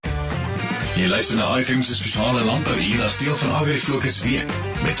Jy luister na OFM se spesiale landbou hier as deel van Agri-Fokus Week.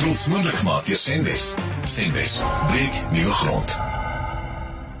 Met trots moontlik gemaak deur Senwes. Senwes, breek nuwe grond.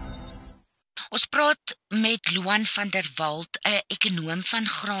 Ons praat met Luan van der Walt, 'n Ekonoom van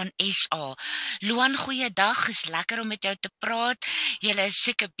Graan SA. Luan, goeiedag, is lekker om met jou te praat. Julle is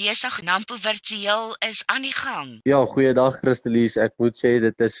seker besig, nampo virtueel is aan die gang. Ja, goeiedag Christal-Lize. Ek moet sê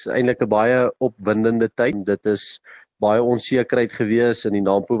dit is eintlik 'n baie opwindende tyd. Dit is baie onsekerheid gewees in die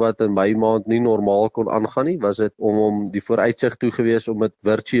nampo wat in Mei maand nie normaal kon aangaan nie, was dit om die vooruitsig toe gewees om dit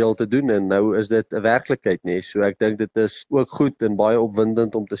virtueel te doen en nou is dit 'n werklikheid nie. So ek dink dit is ook goed en baie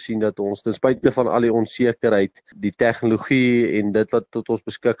opwindend om te sien dat ons ten spyte van al die onsekerheid die tegnologie en dit wat tot ons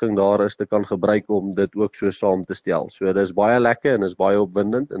beskikking daar is te kan gebruik om dit ook so saam te stel. So dit is baie lekker en is baie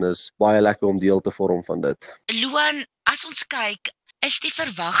opwindend en is baie lekker om deel te vorm van dit. Luan, as ons kyk, is die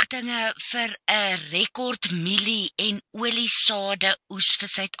verwagtinge vir 'n rekord mielie- en oliesade oes vir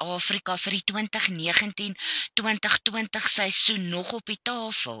Suid-Afrika vir die 2019-2020 seisoen nog op die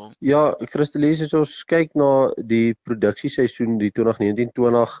tafel? Ja, Christal-Lize, as ons kyk na die produksieseisoen, die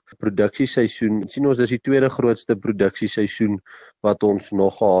 2019-20 produksieseisoen, sien ons dis die tweede grootste produksieseisoen wat ons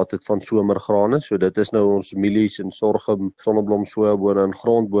nog gehad het van somergrane. So dit is nou ons mielies en sorghum, sonneblom, sojaboon en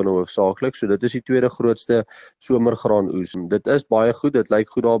grondbone hoofsaaklik. So dit is die tweede grootste somergraan oes. Dit is baie goed, dit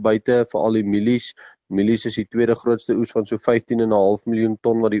lyk goed daar buite vir al die mielies. Mielies is die tweede grootste oes van so 15,5 miljoen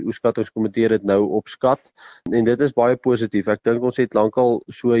ton wat die oeskattingskomitee dit nou opskat. En dit is baie positief. Ek dink ons het lankal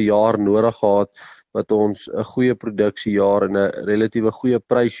so 'n jaar nodig gehad wat ons 'n goeie produksiejaar en 'n relatiewe goeie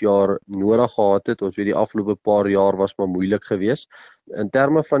prysjaar nodig gehad het. Ons weet die afgelope paar jaar was maar moeilik geweest. In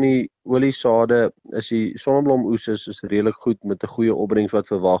terme van die oliesade is die sonneblom oes is redelik goed met 'n goeie opbrengs wat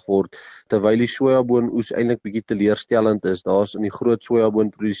verwag word, terwyl die sojaboon oes eintlik bietjie teleurstellend is. Daar's in die groot sojaboon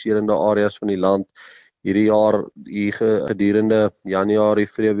produserende areas van die land hierdie jaar hier gedurende Januarie,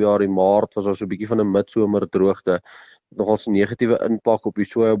 Februarie, Maart was daar so 'n bietjie van 'n midsomer droogte nogal 'n negatiewe impak op die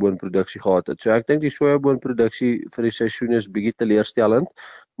sojaboonproduksie gehad het. So ek dink die sojaboonproduksie vir die seisoen is bietjie teleurstellend,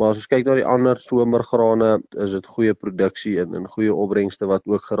 maar as ons kyk na die ander somergrane, is dit goeie produksie en goeie opbrengste wat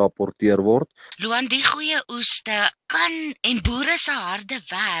ook gerapporteer word. Luan, die goeie oeste kan en boere se harde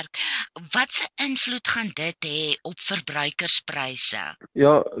werk, wat se invloed gaan dit hê op verbruikerspryse?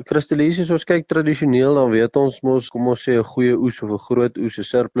 Ja, Christal-Lize, as ons kyk tradisioneel, dan weet ons mos, kom ons sê 'n goeie oes of 'n groot oes, 'n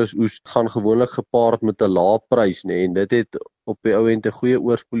surplus oes, gaan gewoonlik gepaard met 'n lae prys, nê, en dit het op die ou end 'n goeie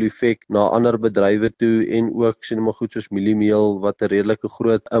oorspoeleffek na ander bedrywe toe en ook sien maar goed soos mieliemeel wat 'n redelike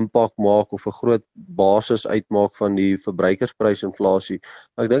groot impak maak of 'n groot basis uitmaak van die verbruikersprysinflasie.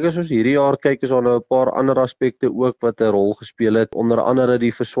 Ek dink as ons hierdie jaar kyk, is daar nou 'n paar ander aspekte ook wat 'n rol gespeel het, onder andere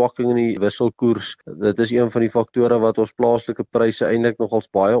die verswakking in die wisselkoers. Dit is een van die faktore wat ons plaaslike pryse eintlik nogals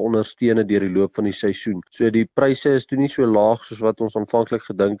baie ondersteun deur die loop van die seisoen. So die pryse is toe nie so laag soos wat ons aanvanklik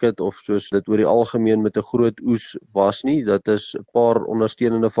gedink het of soos dit oor die algemeen met 'n groot oes was nie. Dat is 'n paar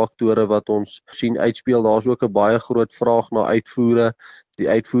ondersteunende faktore wat ons sien uitspeel. Daar's ook 'n baie groot vraag na uitvoere. Die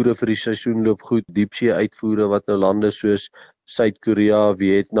uitvoere vir die seisoen loop goed. Diepsee uitvoere wat nou lande soos Suid-Korea,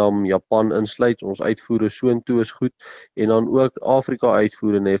 Vietnam, Japan insluit. Ons uitvoere soontoe is goed en dan ook Afrika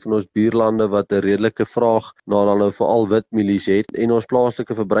uitvoere, nê, van ons buurlande wat 'n redelike vraag na dan nou veral wit mielies het en ons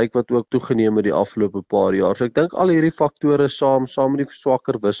plaaslike verbruik wat ook toegeneem het die afgelope paar jaar. So ek dink al hierdie faktore saam met die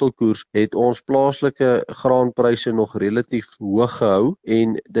swakker wisselkoers het ons plaaslike graanpryse nog relatief hoog gehou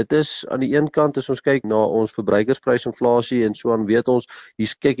en dit is aan die een kant as ons kyk na ons verbruikersprysinflasie en so aan weet ons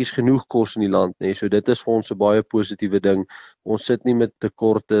hier's genoeg kos in die land, nê. So dit is vir ons 'n baie positiewe ding. Ons sit nie met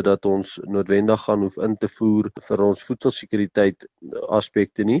tekorte dat ons noodwendig gaan hoef in te voer vir ons voedselsekuriteit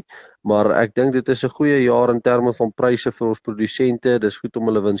aspekte nie, maar ek dink dit is 'n goeie jaar in terme van pryse vir ons produsente. Dis goed om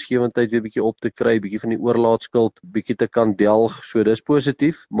hulle winsgewendheid weer bietjie op te kry, bietjie van die oorlaatskuld bietjie te kan delg. So dis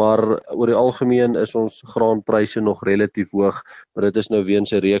positief, maar oor die algemeen is ons graanpryse nog relatief hoog, maar dit is nou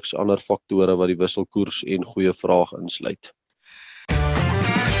weens 'n reeks ander faktore wat die wisselkoers en goeie vraag insluit.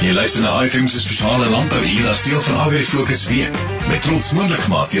 Jy luister na OFM se spesiale landbou hier as deel van Agri-Fokus Week. Met trots moontlik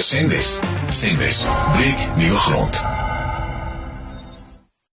gemaak deur Senwes. Senwes, breek nuwe grond.